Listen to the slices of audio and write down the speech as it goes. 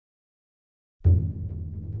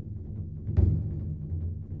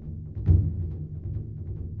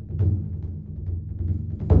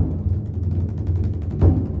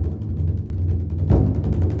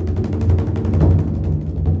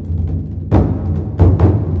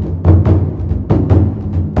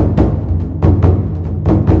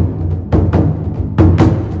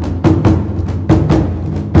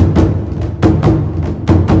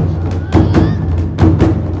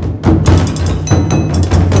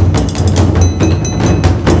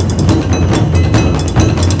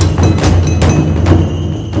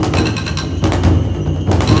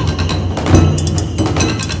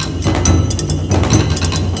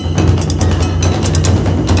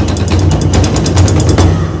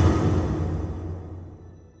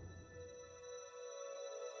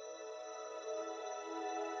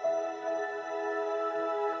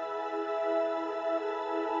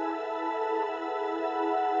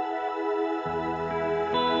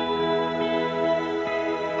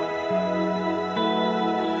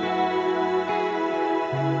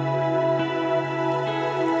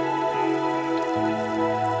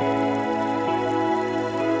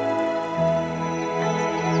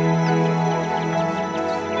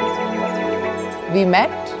We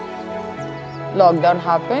met, lockdown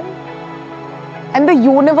happened, and the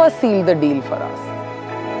universe sealed the deal for us.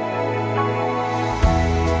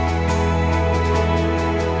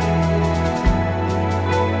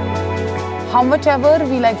 How much ever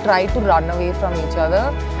we try to run away from each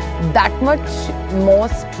other, that much more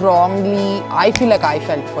strongly I feel like I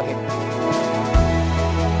felt for him.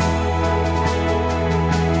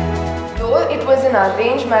 Though it was an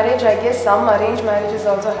arranged marriage, I guess some arranged marriages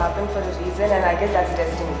also happen for a reason, and I guess that's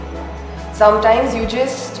destiny. Sometimes you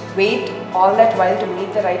just wait all that while to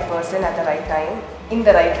meet the right person at the right time, in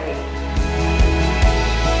the right way.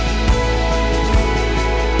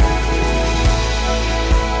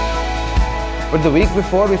 But the week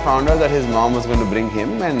before, we found out that his mom was going to bring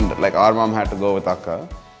him, and our mom had to go with Akka.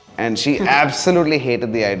 And she absolutely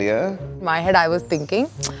hated the idea. In my head, I was thinking,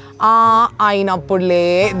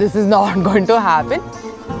 this is not going to happen.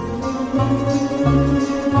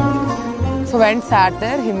 So when sat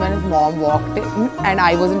there, him and his mom walked in, and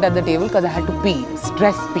I wasn't at the table because I had to pee,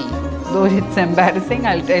 stress pee. Though it's embarrassing,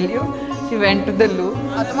 I'll tell you. She went to the loo.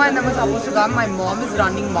 Atma and I was supposed to come. My mom is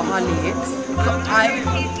running late.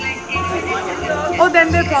 So oh,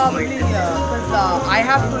 then they're probably here. Because I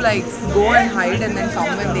have to go and hide and then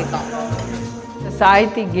come when they come.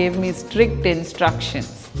 Sahithi gave me strict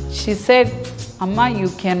instructions. She said, Amma, you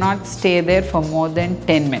cannot stay there for more than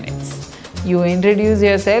 10 minutes. You introduce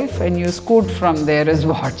yourself and you scoot from there is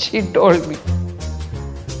what she told me.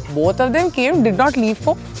 Both of them came, did not leave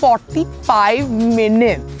for 45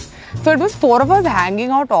 minutes. So it was 4 of us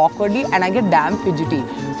hanging out awkwardly and I get damn fidgety.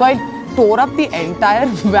 So I tore up the entire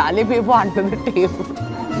valet paper under the table.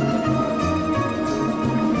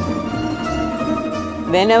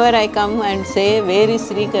 Whenever I come and say, where is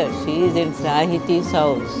Srikar? She is in Sahithi's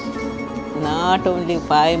house. Not only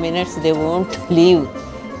 5 minutes, they won't leave.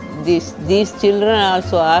 These children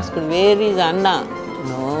also ask, where is Anna?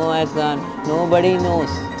 No, I've gone. Nobody knows.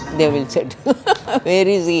 They will say, where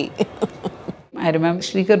is he? I remember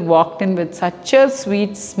Srikar walked in with such a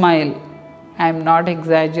sweet smile. I'm not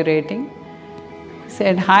exaggerating. He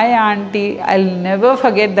said, hi auntie. I'll never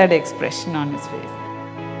forget that expression on his face.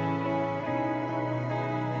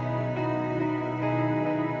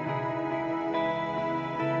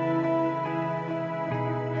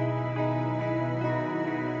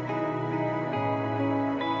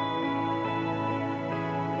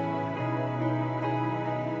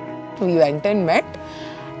 We went and met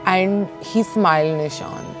and he smiled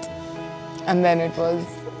Nishant. And then it was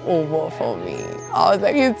over for me. I was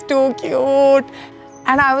like, he's too cute.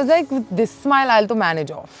 And I was like, with this smile, I'll to manage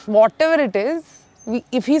off. Whatever it is,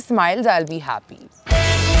 if he smiles, I'll be happy.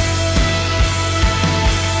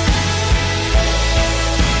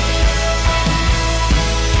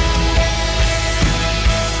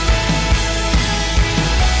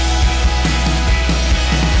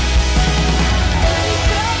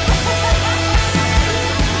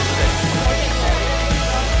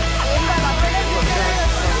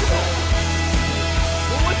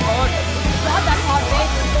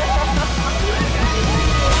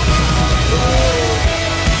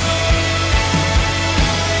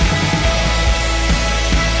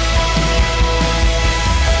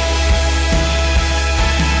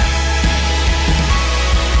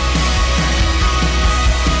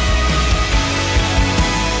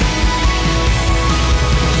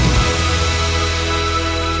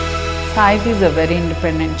 Sahithi is a very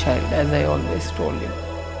independent child, as I always told you.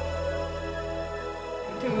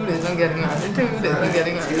 2 days, I'm getting married. 2 days, I'm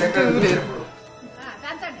getting married. 2 days.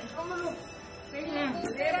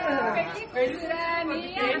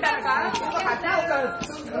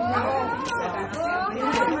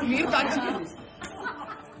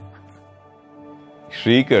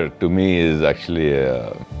 Srikar to me is actually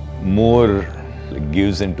more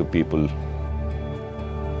gives into people.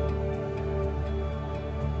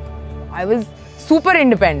 I was super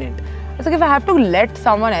independent. I was like, if I have to let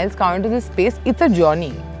someone else come into this space, it's a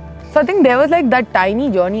journey. So I think there was that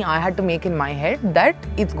tiny journey I had to make in my head that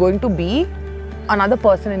it's going to be another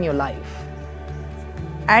person in your life.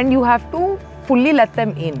 And you have to fully let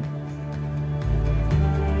them in.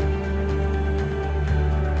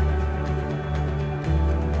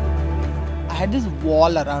 I had this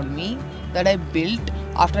wall around me that I built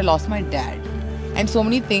after I lost my dad. And so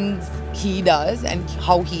many things he does and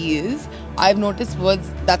how he is, I've noticed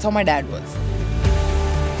that's how my dad was.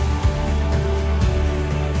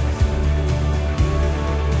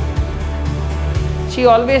 She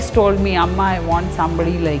always told me, Amma, I want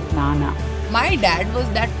somebody like Nana. My dad was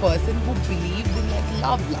that person who believed in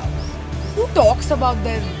love. Who talks about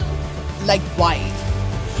their wife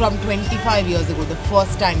from 25 years ago, the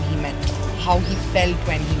first time he met her, how he felt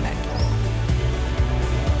when he met her.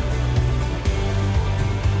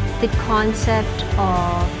 The concept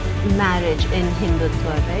of marriage in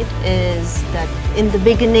Hindutva, right, is that in the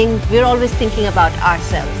beginning we're always thinking about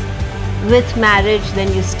ourselves. With marriage,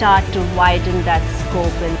 then you start to widen that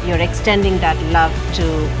scope and you're extending that love to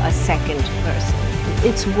a second person.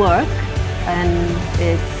 It's work and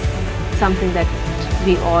it's something that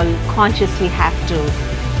we all consciously have to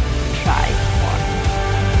try for.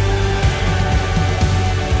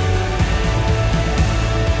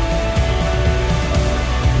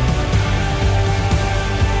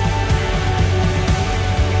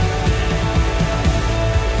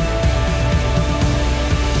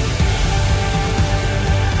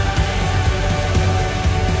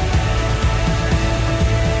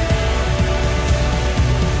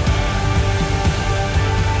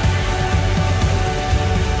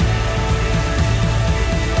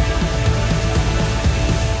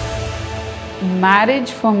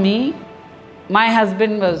 Marriage for me, my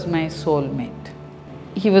husband was my soulmate.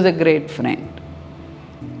 He was a great friend.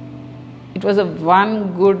 It was a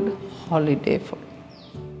one good holiday for me.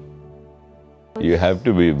 You have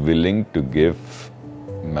to be willing to give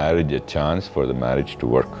marriage a chance for the marriage to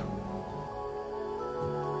work.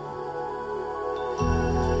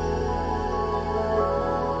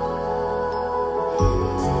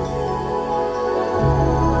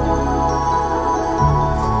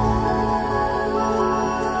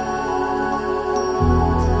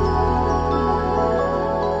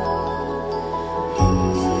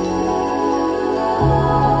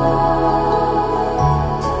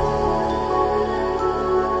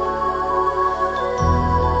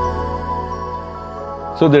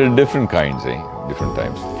 So there are different kinds, different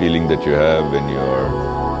types. Feeling that you have when you're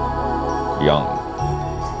young,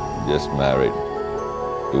 just married,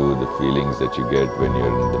 to the feelings that you get when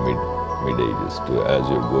you're in the mid ages, to as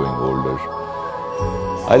you're going older.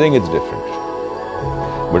 I think it's different.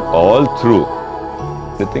 But all through,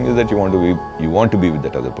 the thing is that you want to be with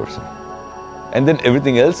that other person. And then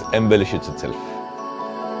everything else embellishes itself.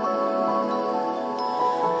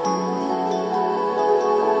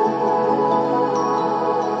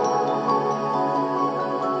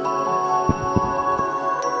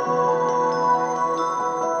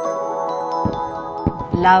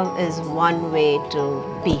 Love is one way to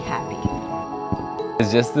be happy.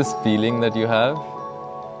 It's just this feeling that you have,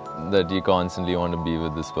 that you constantly want to be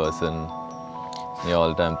with this person. You're all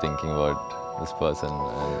the time thinking about this person.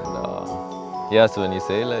 And yeah, so when you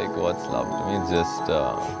say like, what's love? To me, it's just,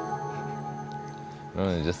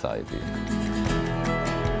 it's just Sahithi.